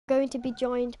going to be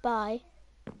joined by...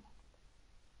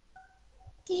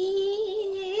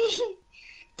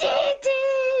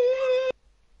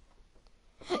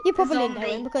 You probably know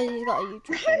him because he's got a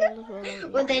YouTube channel as well.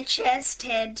 With a chest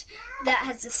head that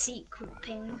has a secret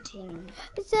painting.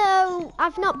 So,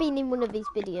 I've not been in one of these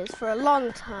videos for a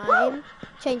long time.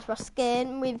 Changed my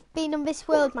skin. We've been on this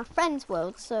world, my friend's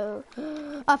world, so...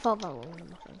 I thought that was one of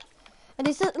my friends. And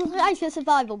it's actually a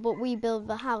survival, but we build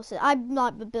the houses. I'm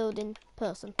like the building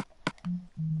person.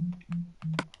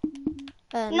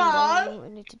 And, no, what we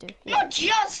need to do. Not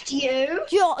just you.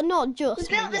 Not just. We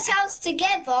built this house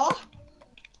together.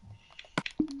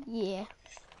 Yeah.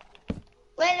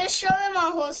 Wait, let's show them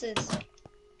our horses.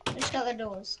 Let's shut the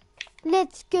doors.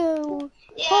 Let's go.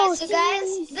 Yeah, horses. So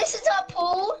guys, this is our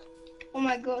pool. Oh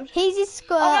my god. He's a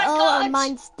squirrel and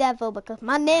mine's devil because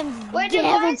my name's Devil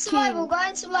go in survival, go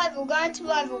in survival, go in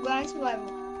survival, go in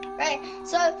survival. Right,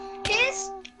 so here's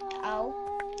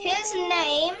his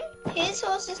name. His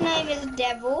horse's name is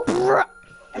Devil.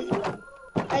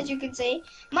 As you can see.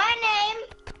 My name,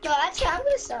 no, actually I'm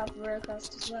gonna start a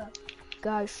broadcast as well.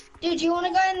 Gosh. Dude, you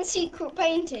wanna go in the secret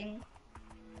painting?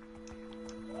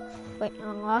 Wait,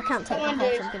 oh, I can't take my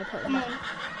head, so I'm gonna put them on.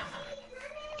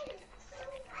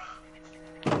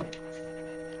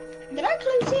 Did I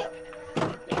close it?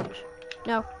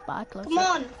 No, but I closed it. Come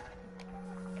on.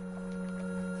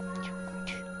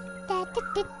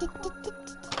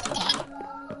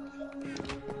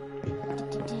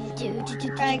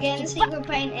 Try again, secret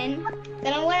painting.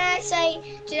 Then when I say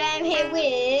today I'm here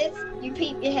with, you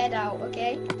peep your head out,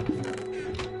 okay?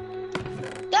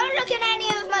 Don't look at any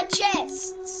of my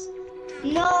chests.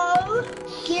 No,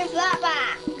 give that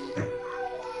back.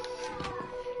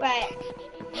 Right,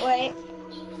 wait.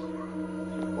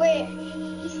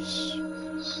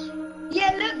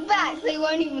 Yeah, look back, they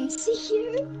won't even see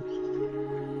you.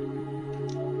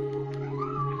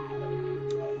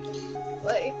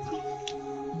 Wait.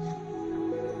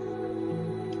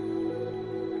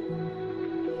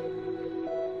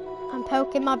 I'm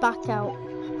poking my back out.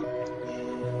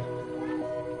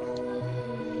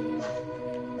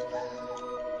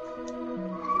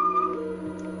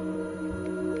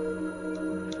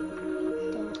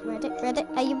 Ready?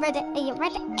 Are you ready? Are you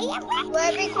ready? Are you ready?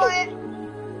 Wait, be quiet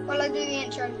while I do the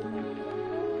intro.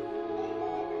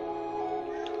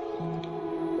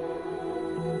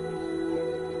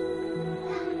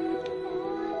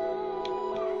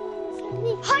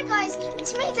 Hi guys,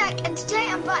 it's me Dak, and today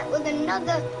I'm back with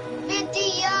another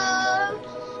video.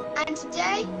 And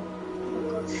today, oh my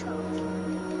god, shut up.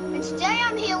 And today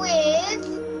I'm here with...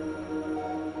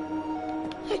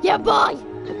 Yeah, boy!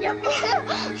 And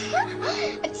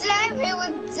today I'm here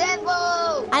with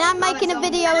Devil. And I'm making a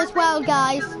video as well,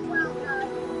 guys.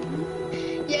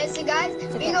 Yeah, so guys,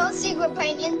 we got a secret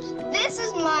painting. This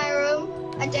is my room.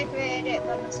 I decorated it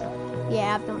by myself.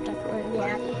 Yeah, I've not decorated it.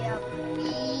 Yeah.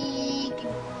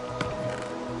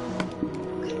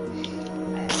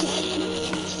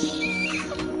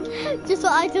 Just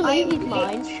what I deleted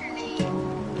mine.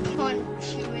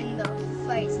 Punch you in the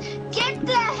face. Get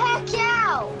the heck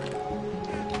out!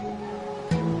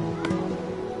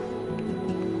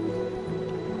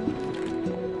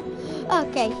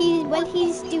 Okay,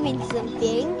 he's doing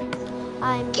something.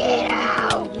 Get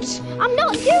out! I'm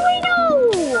not doing no!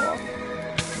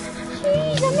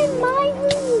 Jeez, I'm in my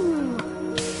room.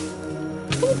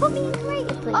 Can you put me in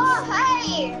creative, please? Oh,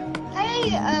 hey,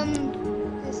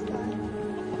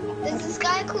 there's this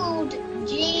guy called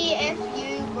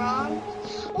GFU Grant.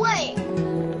 Wait,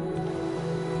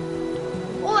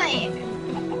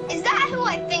 is that who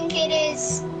I think it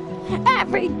is?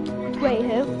 Wait,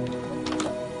 who?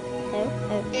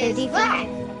 Is that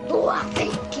who I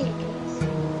think it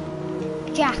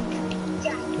is? Jack.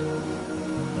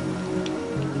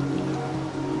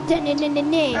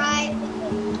 Right,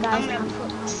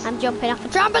 Guys, I'm jumping off the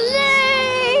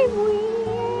trampoline!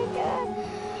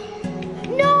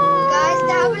 No! Guys, to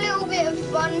have a little bit of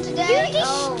fun today. You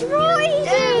destroyed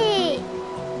it!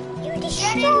 You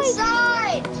destroyed Get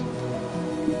inside!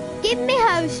 Give me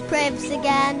host prevs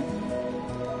again.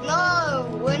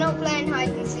 No, we're not playing hide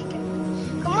and seek.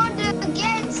 Come on, dude,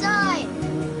 get inside.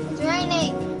 It's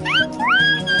raining. It's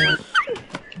raining!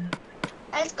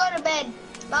 Let's go to bed.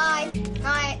 Bye.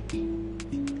 Night.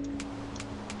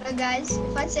 So guys,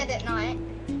 if I said at night.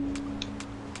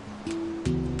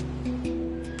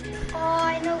 Oh,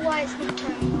 I know why it's not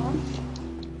turning off.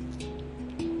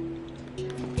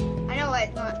 I know why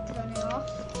it's not turning off.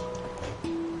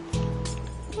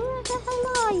 Where the hell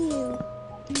are you?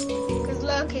 Because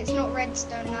look, it's not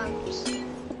redstone lamps.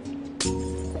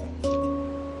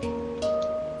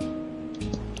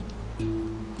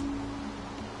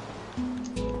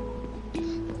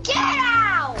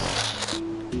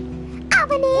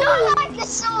 an Not alien. like I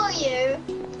saw you.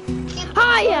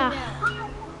 Hiya.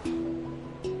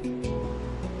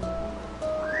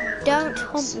 Don't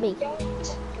hump me.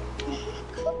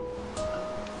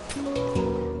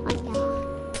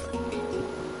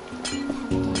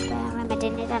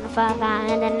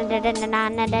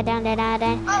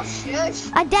 Oh, shush.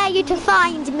 I dare you to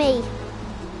find me.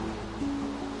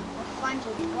 I'll find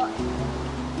your butt.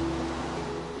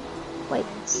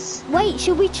 Wait,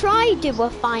 should we try do a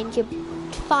find the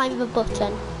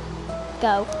button?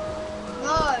 Go.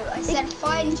 No, I said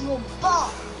find your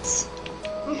butt.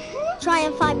 Try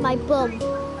and find my bum.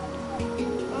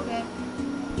 Okay.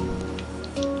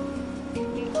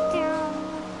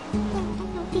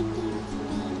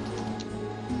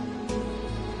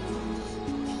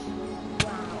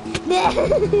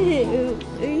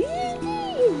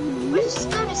 We're just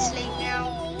going to sleep now.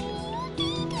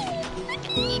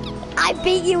 I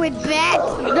beat you in bed.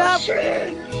 No.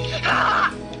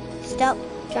 Stop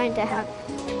trying to hump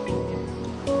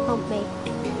me.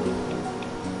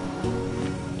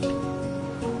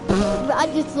 I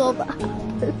just saw that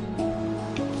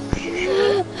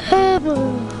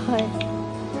happen.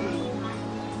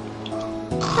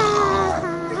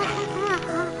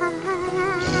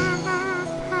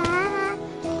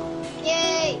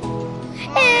 Yay!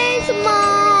 It's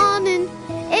morning,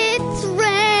 it's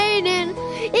raining,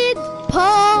 it's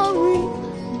pouring.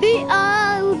 The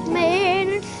old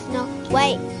man. No,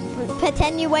 wait.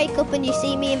 Pretend you wake up and you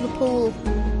see me in the pool.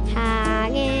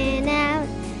 Hanging out,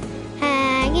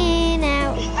 hanging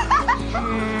out,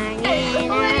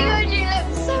 hanging Oh my out, god, you look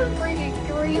so freaking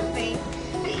creepy.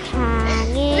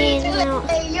 hanging out,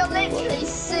 You're literally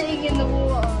sitting in the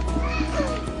water.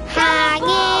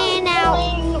 hanging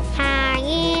out,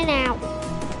 hanging out,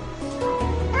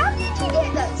 How did you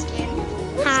get that skin?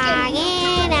 What skin?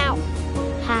 hanging out,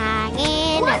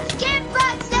 hanging What out. skin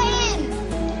box they in?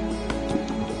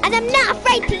 And I'm not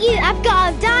afraid to use. I've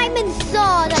got a diamond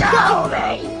sword. I've got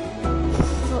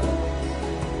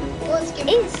What skin?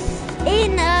 It's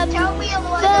in Tell me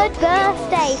otherwise. third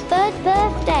birthday.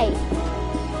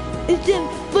 It's in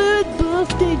third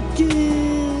birthday, dude.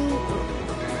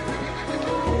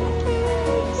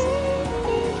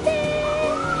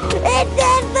 It's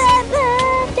in third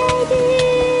birthday,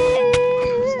 dude.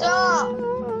 Stop.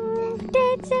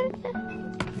 It's in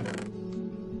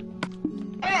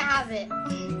I don't have it.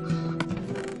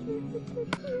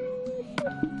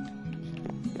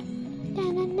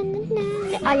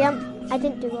 I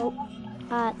didn't do all.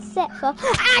 Set for.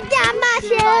 I got my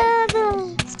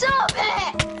shovel. Stop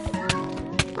it.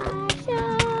 My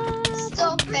shovel.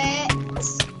 Stop it.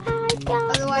 I got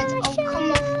Otherwise, my I'll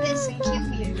come off this and kill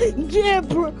you. Yeah,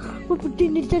 bro. We're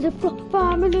putting it to the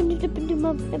farm and then the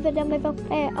mum.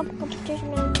 I'm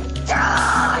competition.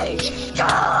 Die!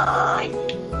 Die!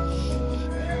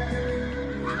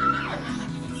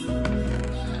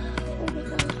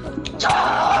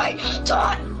 Die!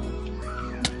 Die!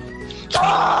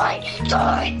 Die!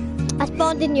 Die! I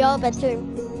spawned in your bedroom.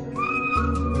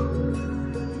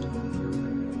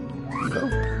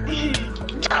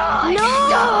 Die! No!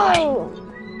 Die!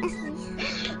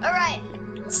 Alright,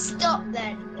 stop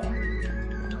then.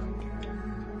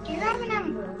 Do you have an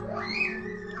emerald?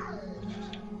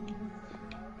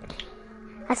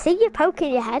 I see you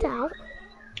poking your head out.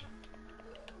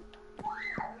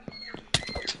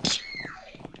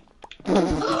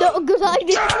 Not a good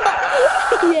idea.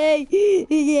 Yay!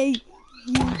 Yay!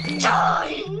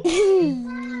 Die!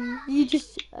 You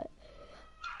just.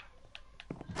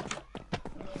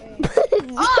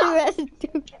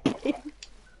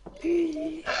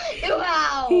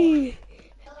 Wow!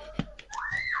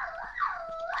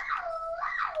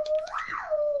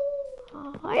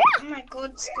 Oh my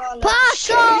god, Scarlet.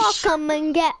 Parkour, come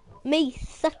and get me,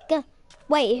 sucker.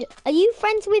 Wait, are you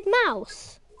friends with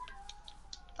Mouse?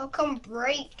 I'll come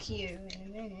break you in a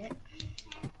minute.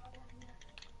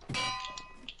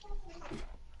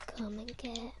 Come and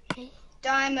get me.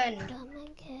 Diamond. Come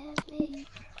and get me.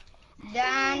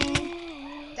 Dan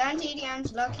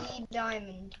TDM's lucky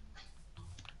diamond.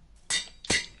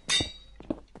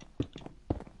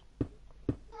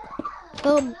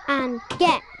 Come and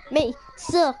get me,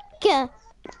 sucker.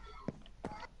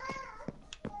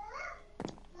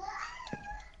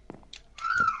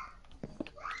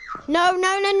 No,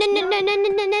 no, no, no, no, no, no, no, no, no,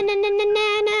 no, no, no,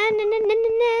 no, no, no,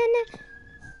 no, no.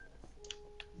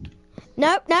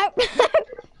 Nope, nope.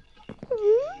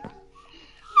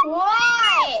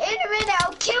 Why? In a minute,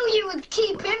 I'll kill you and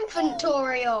keep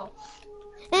inventory off.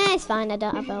 It's fine, I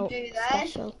don't have a Do that.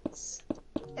 special.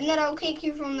 And then I'll kick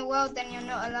you from the world, then you're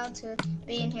not allowed to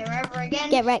be in here ever again.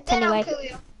 Get wrecked then anyway. I'll kill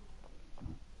you.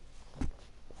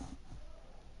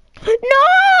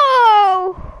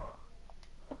 No!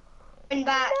 And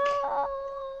back. No!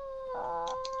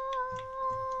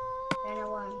 Then I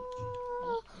won't.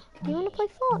 You want to play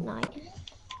Fortnite?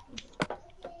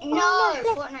 No,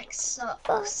 no, Fortnite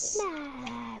sucks.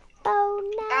 Fortnite.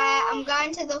 Fortnite. I'm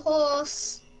going to the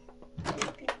horse.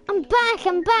 I'm back.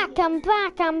 I'm back. I'm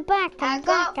back. I'm back. I'm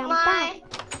back. I'm back.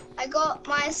 I got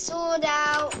my sword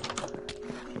out.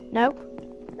 Nope.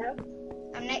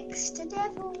 I'm next to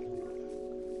Devil.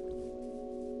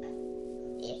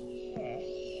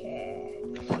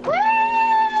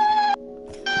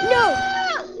 No.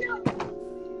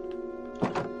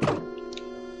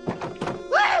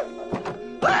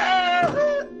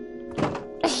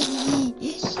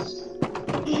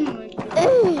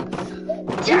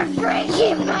 You're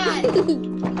freaking mad!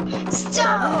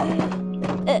 Stop!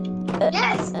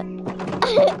 Yes!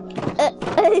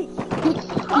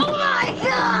 Oh my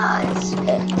gosh!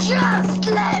 Just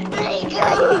let me go!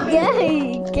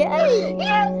 Go.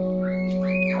 Yeah.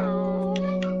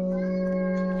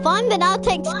 Fine, then I'll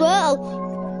take Squirrel.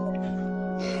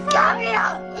 Come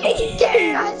here! Get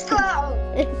it on Squirrel!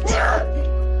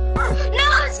 No,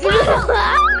 Squirrel!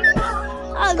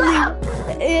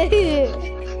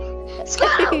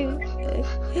 Squirrel!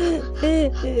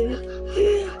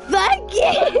 Thank you!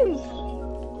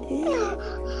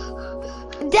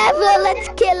 Devil, let's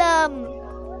kill him!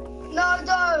 No,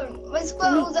 don't! My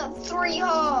Squirrel's at 3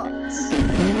 hearts!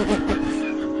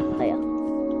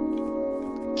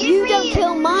 You don't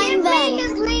kill mine then!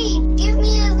 Give me his lead! Give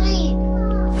me his lead!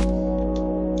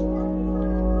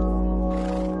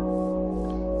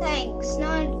 Thanks.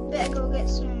 Now I better go get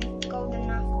some golden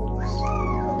apples.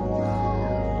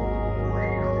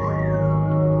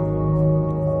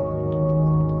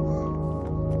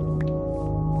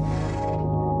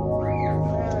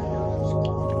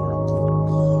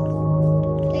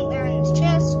 I think they're in his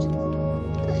chest.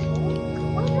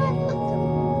 Where did I put them?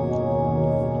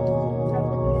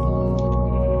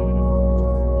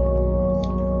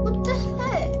 What the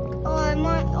heck? Oh, I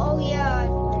might. Oh, yeah.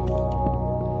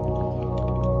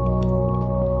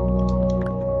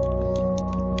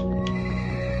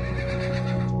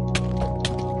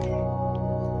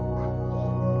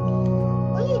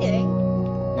 What are you doing?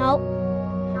 Nope.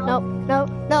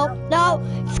 No.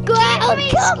 Squirrel,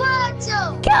 come! Squirtle!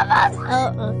 Come on! Oh,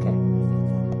 okay.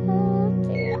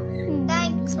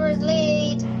 Thanks for his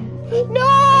lead. No!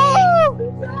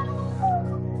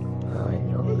 I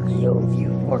love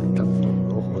you wonderful.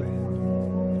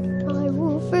 I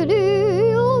will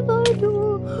finish all I do.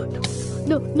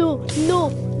 No.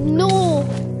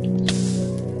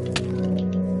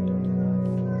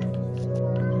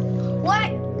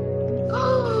 What?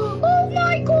 Oh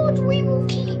my god, we will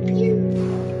keep you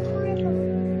forever.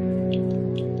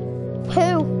 Who?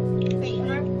 Wait,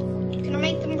 can I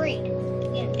make them breed?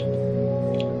 Yeah.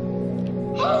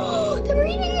 Oh, they're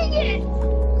breeding again!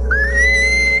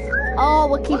 Oh,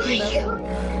 we're keeping them.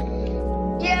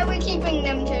 Yeah, we're keeping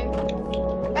them too.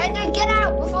 Better get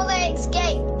out before they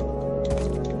escape.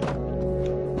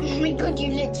 Oh my god,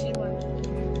 you literally won't.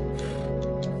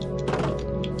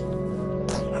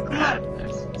 Come on,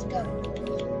 let's go.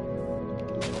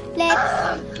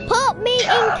 Let's put me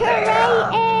in creative.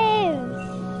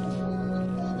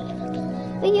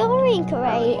 But you're in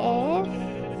creative.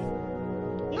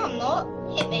 No, I'm not.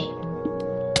 Hit me.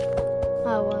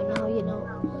 Oh, well, no, you're not.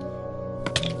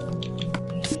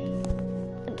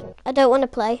 I don't want to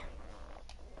play.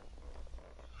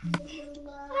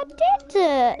 I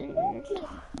didn't.